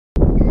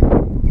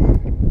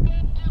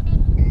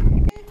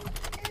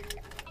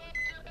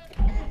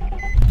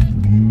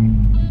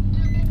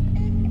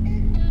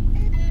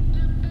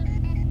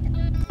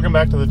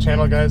Welcome back to the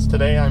channel, guys.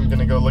 Today I'm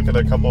gonna go look at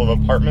a couple of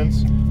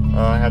apartments.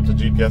 I have to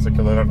GPS it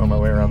because I don't know my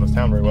way around this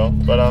town very well.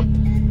 But I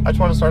just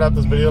want to start out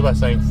this video by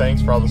saying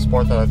thanks for all the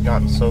support that I've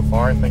gotten so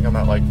far. I think I'm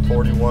at like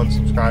 41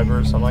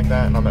 subscribers, something like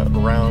that, and I'm at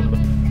around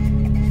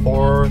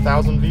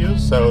 4,000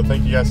 views. So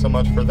thank you guys so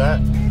much for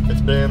that.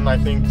 It's been, I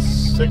think,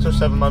 6 or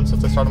 7 months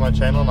since I started my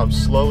channel, and I'm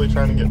slowly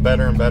trying to get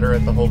better and better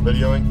at the whole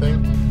videoing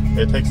thing.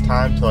 It takes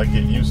time to like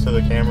get used to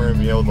the camera and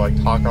be able to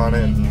like talk on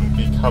it and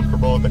be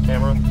comfortable with the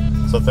camera.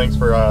 So thanks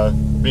for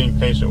being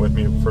patient with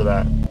me for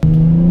that.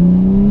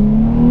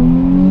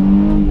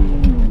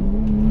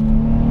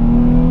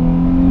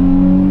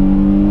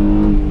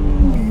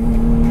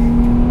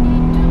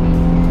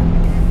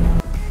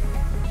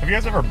 Have you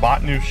guys ever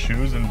bought new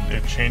shoes and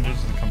it changes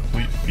the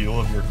complete feel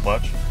of your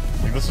clutch?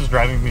 Like, this is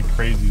driving me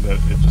crazy that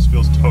it just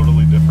feels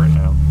totally different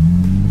now.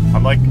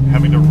 I'm like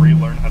having to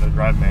relearn how to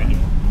drive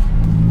manual.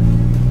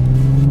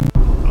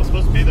 I was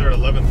supposed to be there at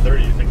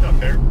 11:30. You think that's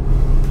fair?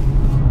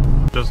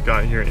 Just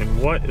got here,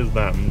 and what is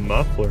that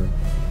muffler?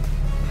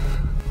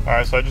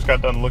 Alright, so I just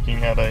got done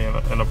looking at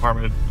an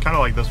apartment, kind of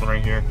like this one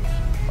right here.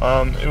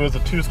 It was a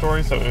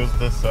 2-story, so it was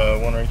this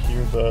one right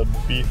here, the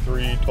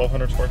B3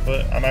 1200 square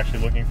foot. I'm actually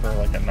looking for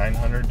like a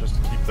 900 just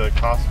to keep the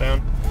cost down.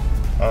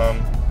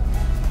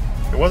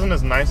 It wasn't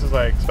as nice as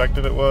I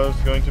expected it was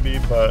going to be,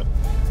 but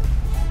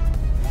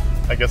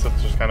I guess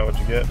that's just kind of what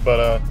you get.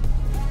 But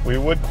we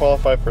would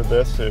qualify for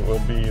this. It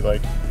would be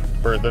like,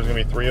 there's gonna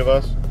be 3 of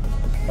us.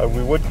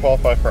 We would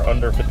qualify for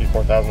under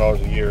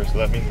 $54,000 a year, so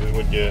that means we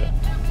would get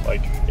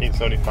like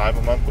 $875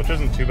 a month, which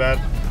isn't too bad.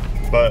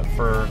 But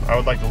I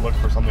would like to look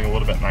for something a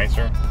little bit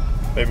nicer.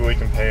 Maybe we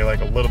can pay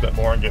like a little bit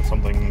more and get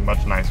something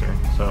much nicer.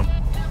 So,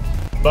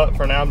 but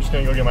for now, I'm just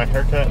gonna go get my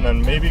haircut and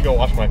then maybe go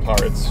wash my car.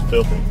 It's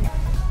filthy.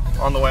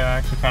 On the way, I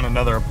actually found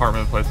another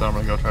apartment place that I'm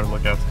gonna go try to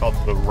look at. It's called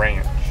The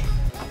Ranch.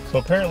 So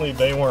apparently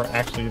they weren't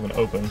actually even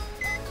open.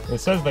 It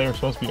says they were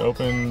supposed to be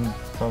open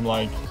from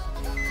like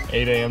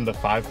 8 a.m. to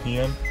 5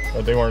 p.m.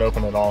 but they weren't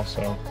open at all,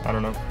 so I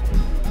don't know.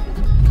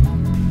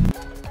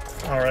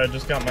 Alright, I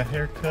just got my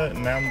hair cut,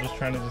 and now I'm just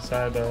trying to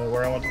decide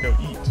where I want to go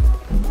eat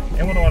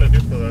and what I want to do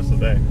for the rest of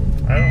the day.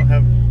 I don't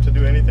have to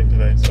do anything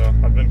today, so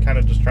I've been kind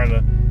of just trying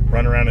to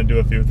run around and do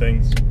a few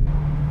things.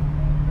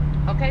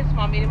 Okay,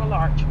 small, medium, or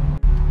large.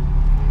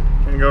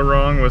 Can't go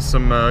wrong with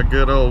some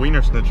good old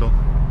wiener schnitzel.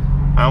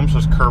 I almost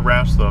just curb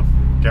rashed the f***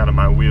 out of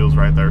my wheels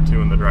right there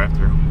too in the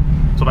drive-thru.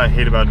 That's what I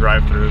hate about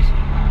drive-thrus.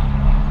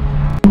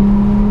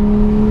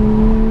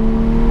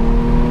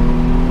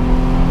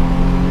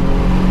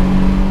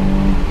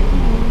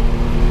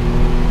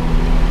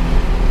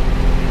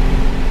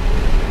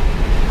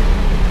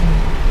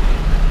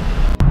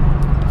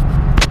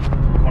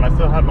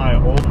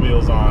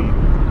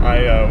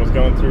 I was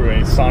going through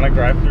a Sonic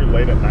drive-thru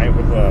late at night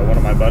with one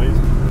of my buddies.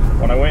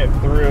 When I went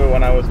through,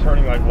 when I was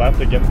turning like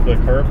left against the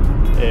curb,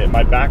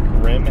 my back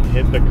rim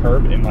hit the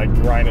curb and like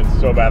grinded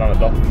so bad on it.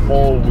 The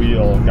whole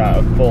wheel got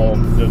a full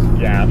just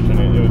gash in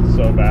it. It was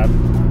so bad.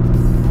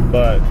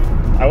 But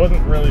I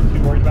wasn't really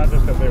too worried about it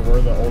just because they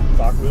were the old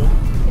stock wheels.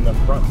 And the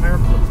front tire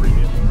from the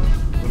previous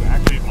one was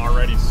actually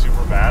already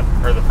super bad,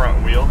 or the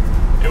front wheel.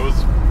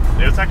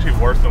 It's actually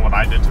worse than what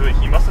I did to it.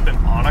 He must have been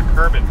on a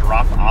curb and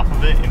dropped off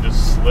of it and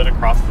just slid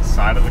across the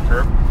side of the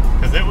curb,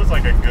 because it was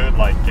like a good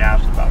like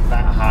gash about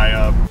that high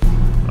up.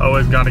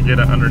 Always got to get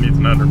it underneath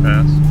an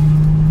underpass.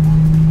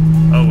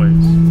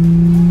 Always.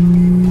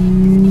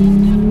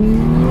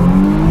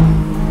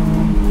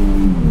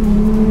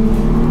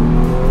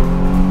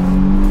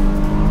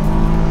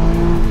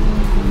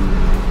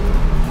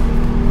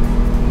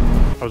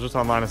 I was just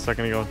online a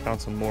second ago and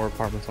found some more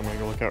apartments I'm gonna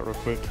go look at real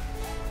quick.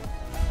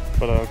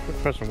 But quick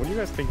question, what do you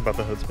guys think about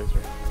the hood spacer?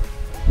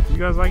 Do you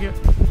guys like it?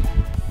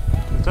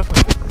 It's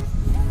definitely different.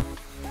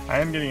 I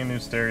am getting a new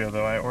stereo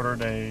though. I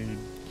ordered a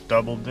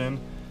double din,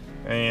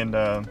 and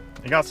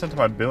it got sent to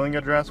my billing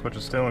address, which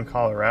is still in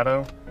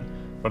Colorado,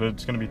 but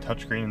it's going to be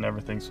touchscreen and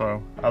everything,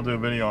 so I'll do a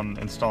video on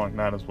installing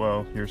that as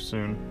well here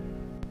soon.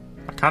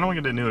 I kind of want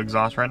to get a new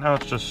exhaust. Right now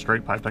it's just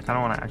straight piped. I kind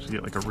of want to actually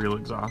get like a real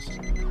exhaust,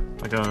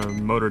 like a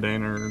Motor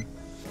Dane, or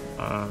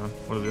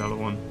what is the other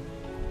one?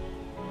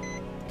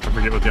 I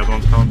forget what the other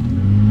one's called.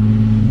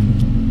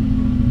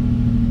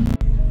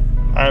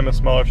 I am a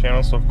smaller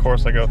channel, so of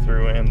course I go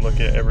through and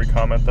look at every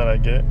comment that I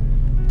get.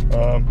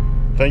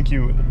 Thank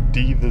you,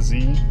 D the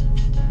Z,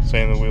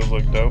 saying the wheels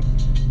look dope.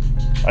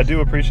 I do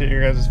appreciate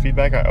your guys'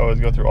 feedback. I always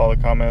go through all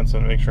the comments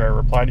and make sure I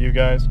reply to you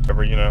guys,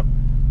 whatever, you know.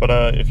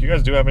 But if you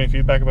guys do have any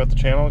feedback about the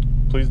channel,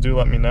 please do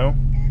let me know,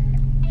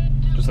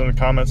 just in the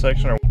comment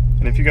section.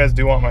 And if you guys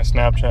do want my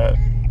Snapchat,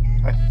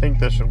 I think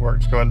this should work.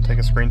 Just go ahead and take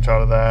a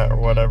screenshot of that or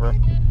whatever.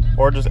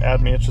 Or just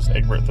add me, it's just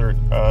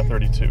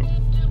Egbert32.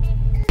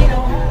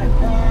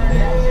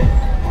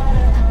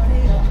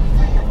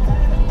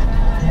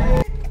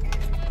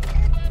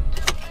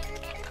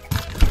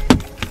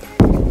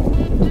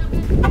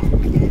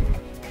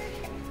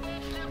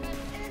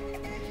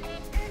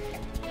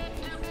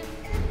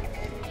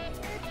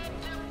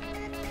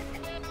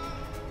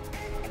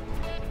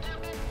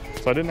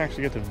 So I didn't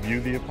actually get to view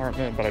the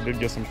apartment, but I did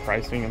get some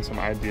pricing and some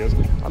ideas.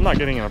 I'm not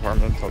getting an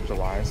apartment until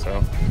July,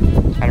 so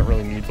I don't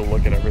really need to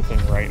look at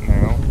everything right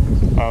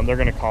now. They're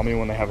gonna call me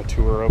when they have a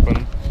tour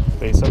open.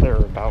 They said they're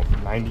about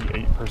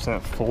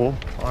 98% full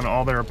on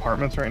all their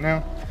apartments right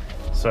now.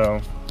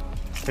 So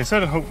they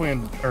said hopefully,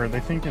 they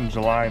think in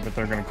July that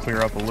they're gonna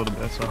clear up a little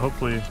bit. So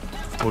hopefully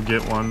we'll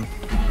get one.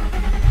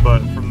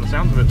 But from the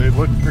sounds of it, they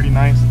look pretty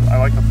nice. I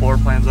like the floor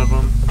plans of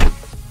them.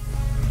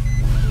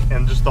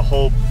 And just the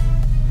whole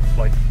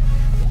like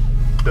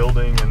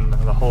building and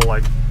the whole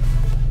like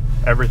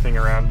everything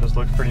around just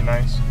looks pretty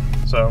nice.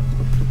 So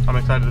I'm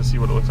excited to see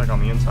what it looks like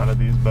on the inside of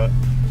these,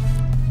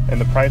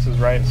 and the price is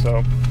right.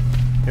 So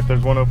if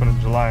there's one open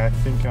in July, I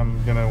think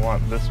I'm gonna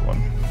want this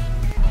one.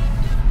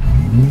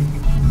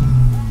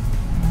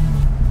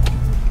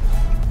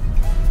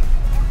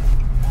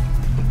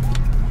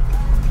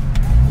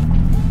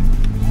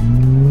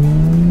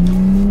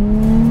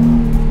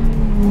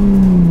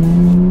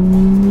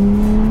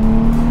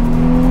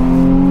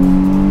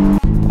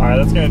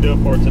 That's gonna do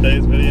it for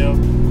today's video.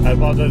 I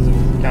apologize if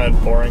it's kind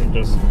of boring,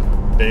 just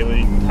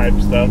daily type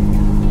stuff,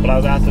 but I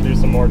was asked to do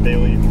some more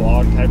daily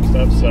vlog type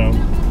stuff, so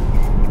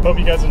hope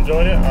you guys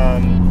enjoyed it.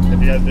 If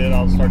you guys did,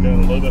 I'll start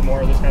doing a little bit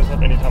more of this kind of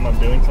stuff anytime I'm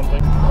doing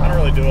something. I don't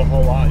really do a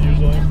whole lot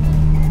usually.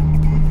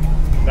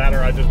 That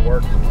or I just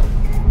work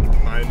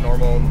my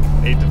normal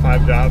 8 to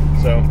 5 job,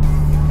 so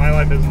my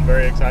life isn't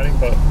very exciting,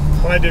 but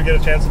when I do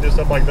get a chance to do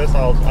stuff like this,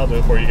 I'll do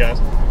it for you guys.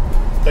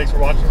 Thanks for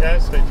watching,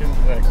 guys. Stay tuned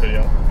for the next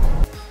video.